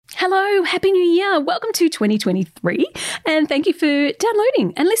Hello, Happy New Year. Welcome to 2023 and thank you for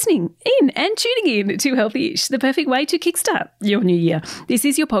downloading and listening in and tuning in to Healthy-ish, the perfect way to kickstart your new year. This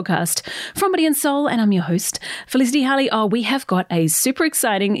is your podcast from Body and Soul and I'm your host, Felicity Harley. We have got a super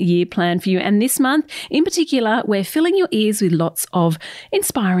exciting year planned for you and this month in particular, we're filling your ears with lots of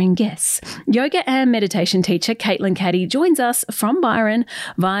inspiring guests. Yoga and meditation teacher Caitlin Caddy joins us from Byron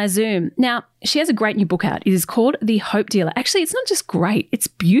via Zoom. Now, she has a great new book out. It is called The Hope Dealer. Actually, it's not just great, it's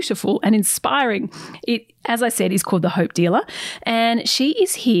beautiful and inspiring. It, as I said, is called The Hope Dealer. And she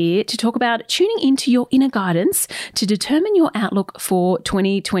is here to talk about tuning into your inner guidance to determine your outlook for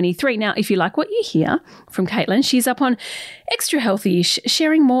 2023. Now, if you like what you hear from Caitlin, she's up on Extra Healthy-ish,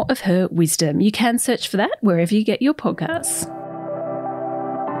 sharing more of her wisdom. You can search for that wherever you get your podcasts.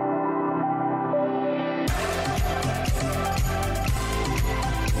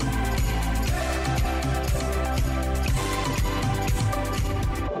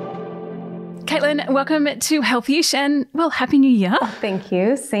 Caitlin, welcome to Healthy-ish and, well, Happy New Year. Oh, thank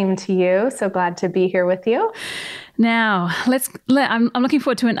you. Same to you. So glad to be here with you. Now, I'm looking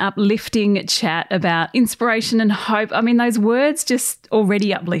forward to an uplifting chat about inspiration and hope. I mean, those words just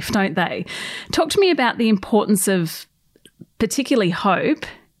already uplift, don't they? Talk to me about the importance of particularly hope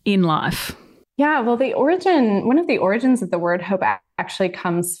in life. Yeah, well, one of the origins of the word hope actually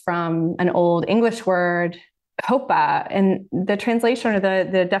comes from an old English word, hopa, and the translation or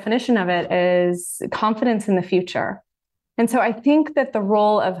the definition of it is confidence in the future. And so I think that the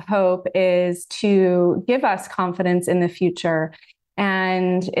role of hope is to give us confidence in the future.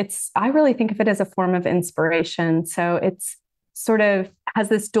 And I really think of it as a form of inspiration. So it's sort of has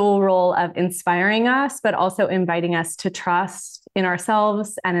this dual role of inspiring us, but also inviting us to trust in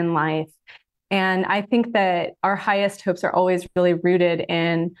ourselves and in life. And I think that our highest hopes are always really rooted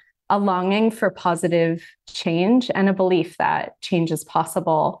in a longing for positive change and a belief that change is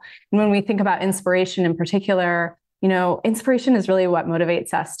possible. And when we think about inspiration in particular, inspiration is really what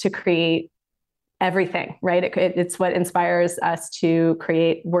motivates us to create everything, right? It's what inspires us to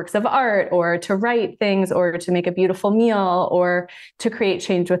create works of art or to write things or to make a beautiful meal or to create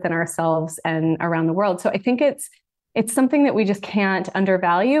change within ourselves and around the world. So I think it's something that we just can't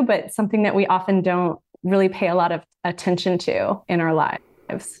undervalue, but something that we often don't really pay a lot of attention to in our lives.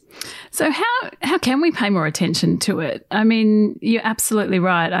 So how can we pay more attention to it? I mean, you're absolutely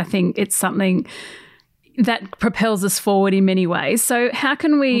right. I think it's something that propels us forward in many ways. So how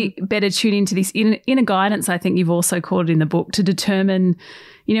can we better tune into this inner guidance, I think you've also called it in the book, to determine,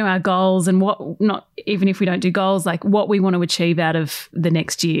 our goals and not even if we don't do goals, like what we want to achieve out of the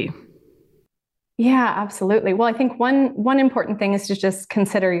next year? Yeah, absolutely. Well, I think one important thing is to just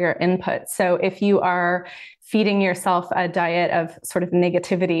consider your input. So if you are feeding yourself a diet of sort of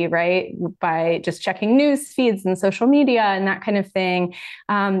negativity, right, by just checking news feeds and social media and that kind of thing,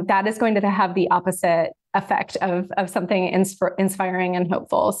 that is going to have the opposite effect of something inspiring and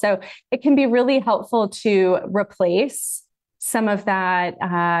hopeful. So it can be really helpful to replace some of that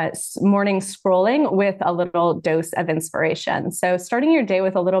morning scrolling with a little dose of inspiration. So starting your day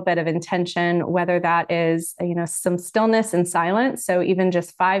with a little bit of intention, whether that is, some stillness and silence. So even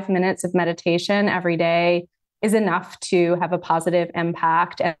just 5 minutes of meditation every day is enough to have a positive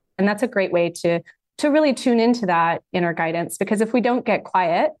impact. And that's a great way to really tune into that inner guidance, because if we don't get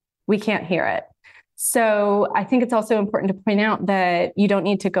quiet, we can't hear it. So I think it's also important to point out that you don't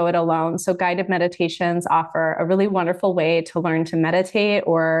need to go it alone. So guided meditations offer a really wonderful way to learn to meditate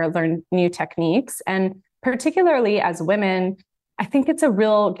or learn new techniques. And particularly as women, I think it's a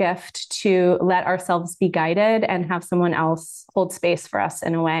real gift to let ourselves be guided and have someone else hold space for us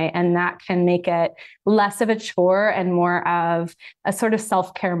in a way. And that can make it less of a chore and more of a sort of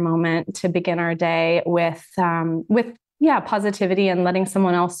self-care moment to begin our day with positivity and letting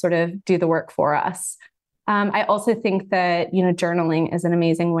someone else sort of do the work for us. I also think that, journaling is an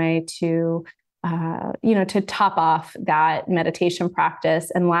amazing way to top off that meditation practice.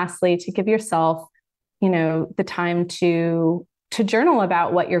 And lastly, to give yourself, the time to journal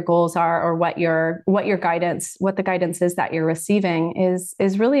about what your goals are or what the guidance is that you're receiving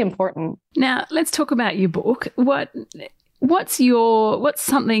is really important. Now, let's talk about your book. What's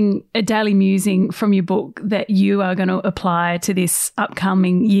a daily musing from your book that you are going to apply to this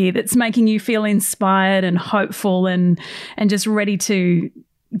upcoming year that's making you feel inspired and hopeful and just ready to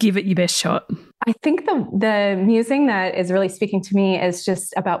give it your best shot? I think the musing that is really speaking to me is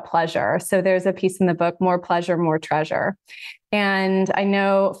just about pleasure. So there's a piece in the book, More Pleasure, More Treasure. And I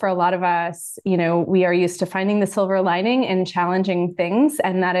know for a lot of us, we are used to finding the silver lining in challenging things.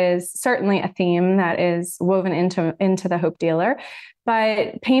 And that is certainly a theme that is woven into the Hope Dealer.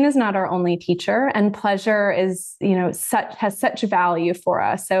 But pain is not our only teacher, and pleasure is, has such value for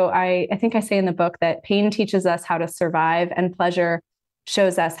us. So I think I say in the book that pain teaches us how to survive and pleasure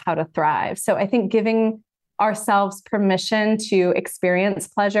shows us how to thrive. So I think giving ourselves permission to experience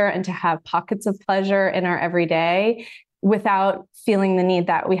pleasure and to have pockets of pleasure in our everyday without feeling the need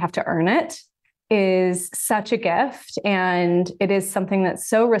that we have to earn it is such a gift. And it is something that's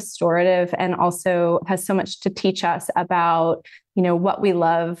so restorative and also has so much to teach us about, what we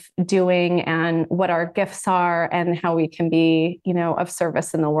love doing and what our gifts are and how we can be, of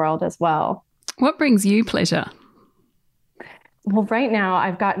service in the world as well. What brings you pleasure? Well, right now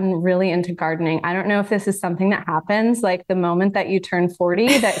I've gotten really into gardening. I don't know if this is something that happens like the moment that you turn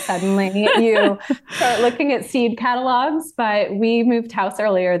 40, that suddenly you start looking at seed catalogs, but we moved house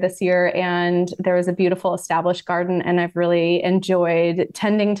earlier this year and there was a beautiful established garden and I've really enjoyed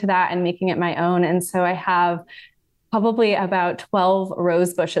tending to that and making it my own. And so I have probably about 12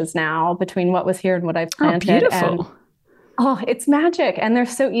 rose bushes now between what was here and what I've planted. Oh, beautiful. It's magic. And they're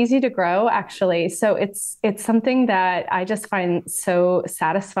so easy to grow, actually. So it's something that I just find so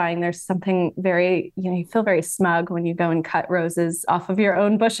satisfying. There's something very, you feel very smug when you go and cut roses off of your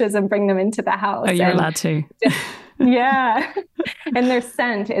own bushes and bring them into the house. Oh, you're allowed to. Yeah. And their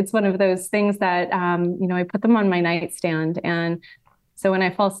scent, it's one of those things that, I put them on my nightstand. And so when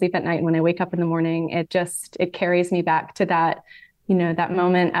I fall asleep at night, and when I wake up in the morning, it carries me back to that, that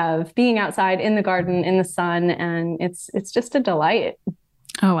moment of being outside in the garden, in the sun, and it's just a delight.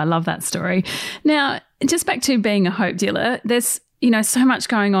 Oh, I love that story. Now, just back to being a hope dealer, there's, so much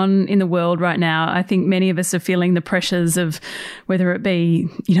going on in the world right now. I think many of us are feeling the pressures of whether it be,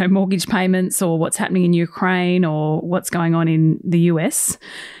 mortgage payments or what's happening in Ukraine or what's going on in the US.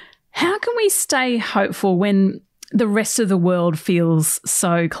 How can we stay hopeful when the rest of the world feels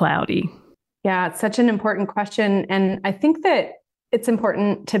so cloudy? Yeah, it's such an important question. And I think that it's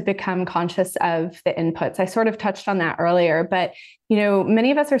important to become conscious of the inputs. I sort of touched on that earlier, but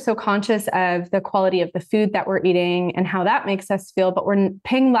many of us are so conscious of the quality of the food that we're eating and how that makes us feel, but we're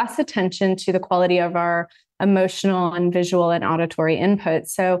paying less attention to the quality of our emotional and visual and auditory inputs.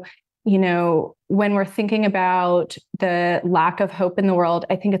 So, when we're thinking about the lack of hope in the world,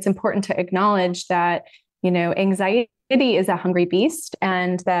 I think it's important to acknowledge that, anxiety is a hungry beast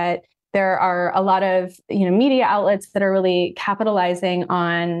and that there are a lot of, media outlets that are really capitalizing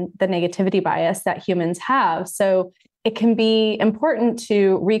on the negativity bias that humans have. So it can be important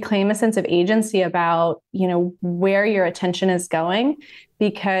to reclaim a sense of agency about, where your attention is going,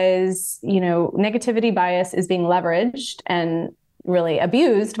 because, negativity bias is being leveraged and really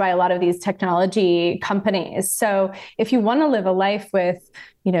abused by a lot of these technology companies. So if you want to live a life with,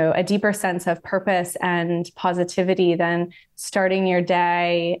 a deeper sense of purpose and positivity, then starting your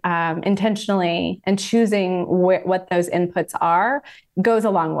day intentionally and choosing what those inputs are goes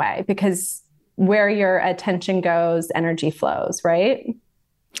a long way, because where your attention goes, energy flows, right?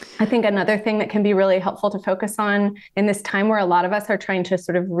 I think another thing that can be really helpful to focus on in this time where a lot of us are trying to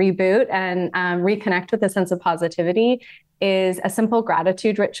sort of reboot and reconnect with a sense of positivity is a simple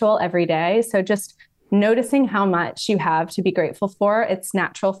gratitude ritual every day. So just noticing how much you have to be grateful for. It's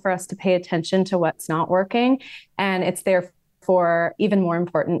natural for us to pay attention to what's not working. And it's therefore even more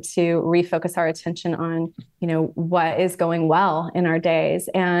important to refocus our attention on, what is going well in our days.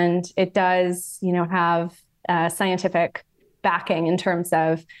 And it does, have scientific backing in terms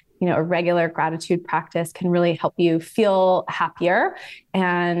of, a regular gratitude practice can really help you feel happier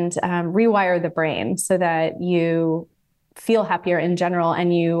and rewire the brain so that you feel happier in general.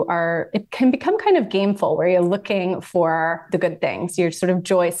 And it can become kind of gameful where you're looking for the good things. You're sort of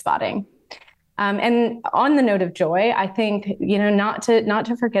joy spotting. And on the note of joy, I think, not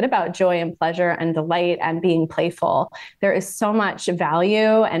to forget about joy and pleasure and delight and being playful. There is so much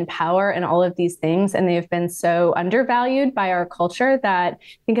value and power in all of these things, and they've been so undervalued by our culture that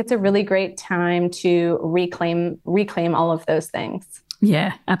I think it's a really great time to reclaim all of those things.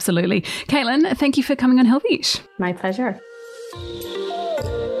 Yeah, absolutely. Caitlin, thank you for coming on Healthyish. My pleasure.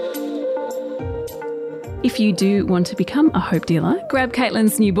 If you do want to become a hope dealer, grab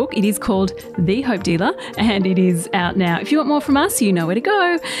Caitlin's new book. It is called The Hope Dealer and it is out now. If you want more from us, you know where to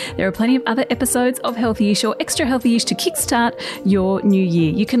go. There are plenty of other episodes of Healthyish or Extra Healthyish to kickstart your new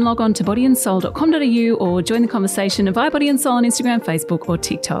year. You can log on to bodyandsoul.com.au or join the conversation via Body and Soul on Instagram, Facebook or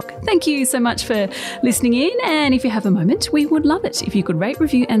TikTok. Thank you so much for listening in. And if you have a moment, we would love it if you could rate,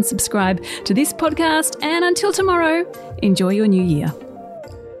 review and subscribe to this podcast. And until tomorrow, enjoy your new year.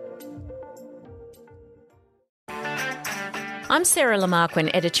 I'm I'm Sarah Lamarquin,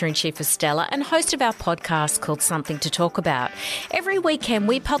 Editor-in-Chief of Stellar and host of our podcast called Something to Talk About. Every weekend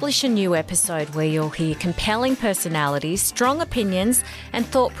we publish a new episode where you'll hear compelling personalities, strong opinions and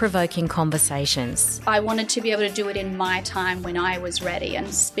thought-provoking conversations. I wanted to be able to do it in my time when I was ready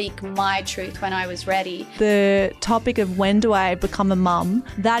and speak my truth when I was ready. The topic of when do I become a mum,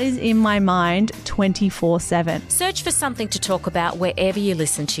 that is in my mind 24/7. Search for Something to Talk About wherever you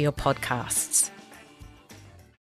listen to your podcasts.